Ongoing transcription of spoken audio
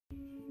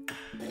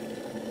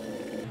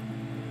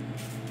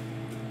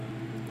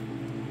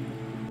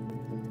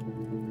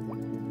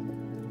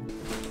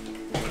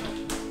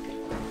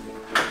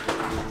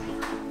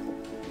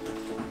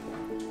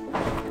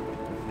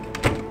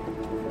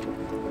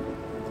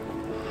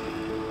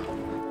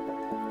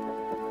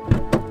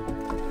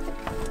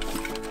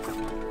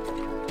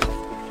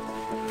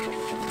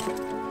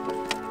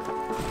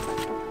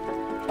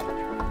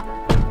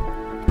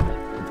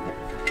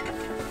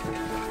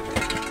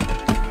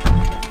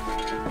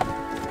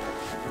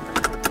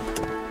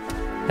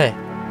Hey,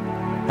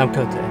 I'm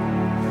Koté.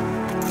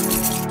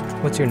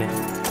 What's your name?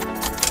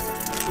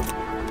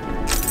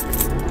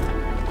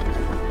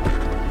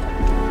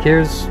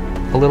 Here's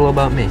a little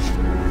about me.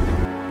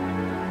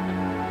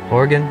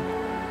 Oregon,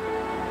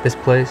 this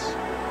place,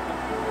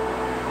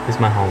 is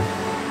my home.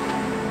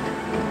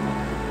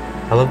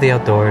 I love the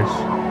outdoors,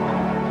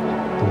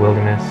 the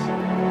wilderness,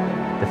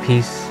 the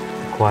peace,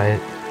 the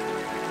quiet,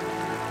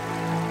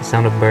 the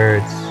sound of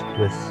birds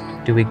with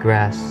dewy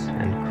grass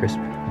and crisp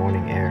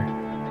morning air.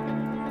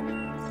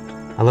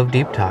 I love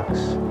deep talks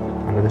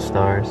under the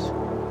stars,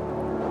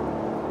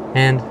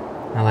 and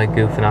I like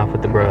goofing off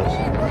with the bros.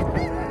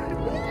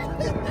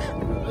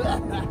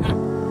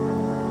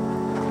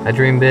 I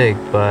dream big,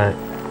 but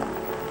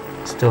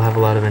still have a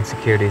lot of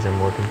insecurities I'm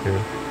working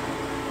through.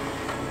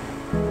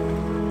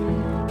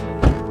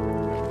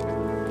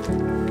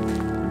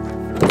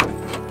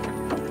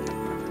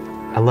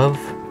 I love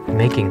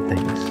making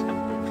things,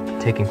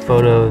 taking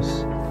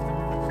photos,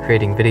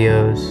 creating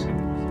videos.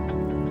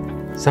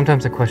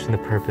 Sometimes I question the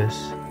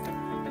purpose,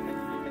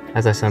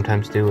 as I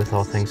sometimes do with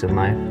all things in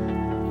life.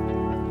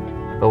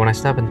 But when I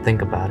stop and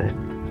think about it,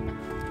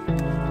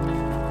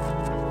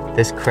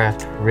 this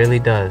craft really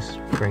does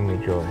bring me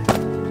joy.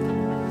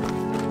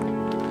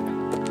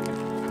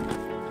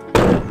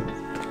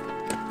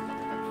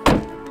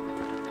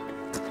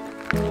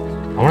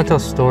 I want to tell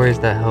stories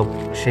that help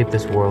shape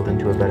this world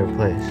into a better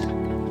place.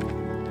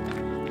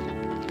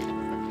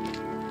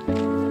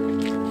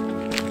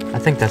 I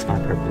think that's my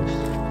purpose.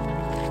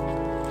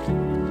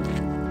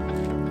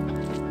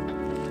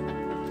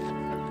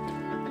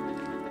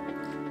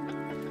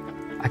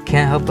 I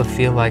can't help but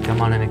feel like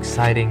I'm on an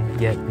exciting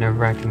yet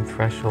nerve-wracking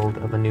threshold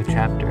of a new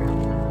chapter.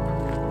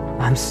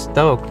 I'm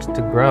stoked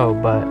to grow,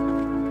 but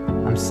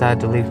I'm sad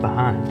to leave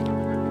behind.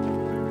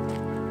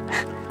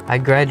 I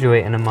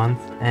graduate in a month,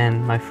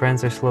 and my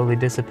friends are slowly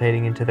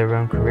dissipating into their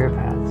own career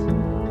paths.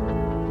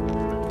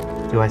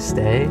 Do I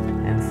stay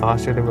and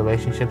foster the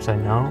relationships I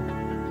know?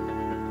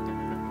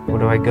 Or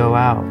do I go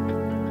out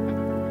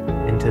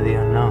into the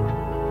unknown?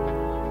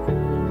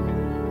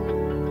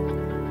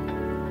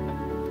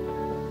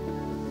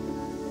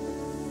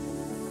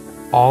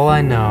 All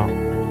I know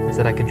is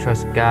that I can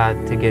trust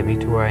God to get me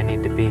to where I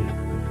need to be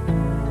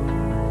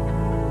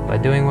by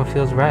doing what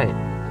feels right.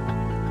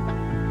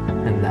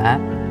 And that,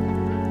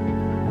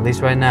 at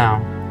least right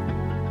now,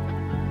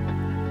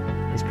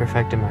 is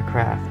perfecting my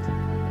craft.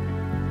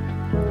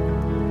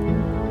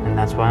 And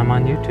that's why I'm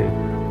on YouTube.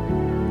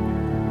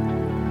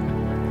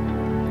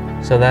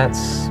 So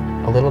that's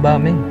a little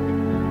about me.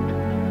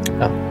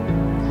 Oh,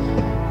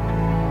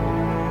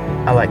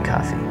 I like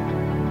coffee.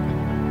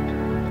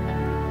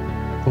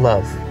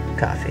 Love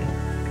coffee.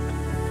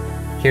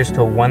 Here's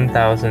to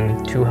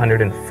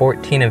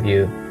 1,214 of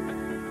you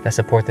that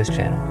support this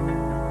channel.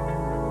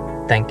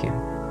 Thank you.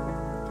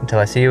 Until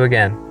I see you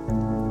again.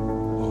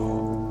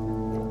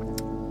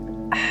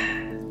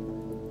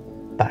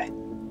 Bye.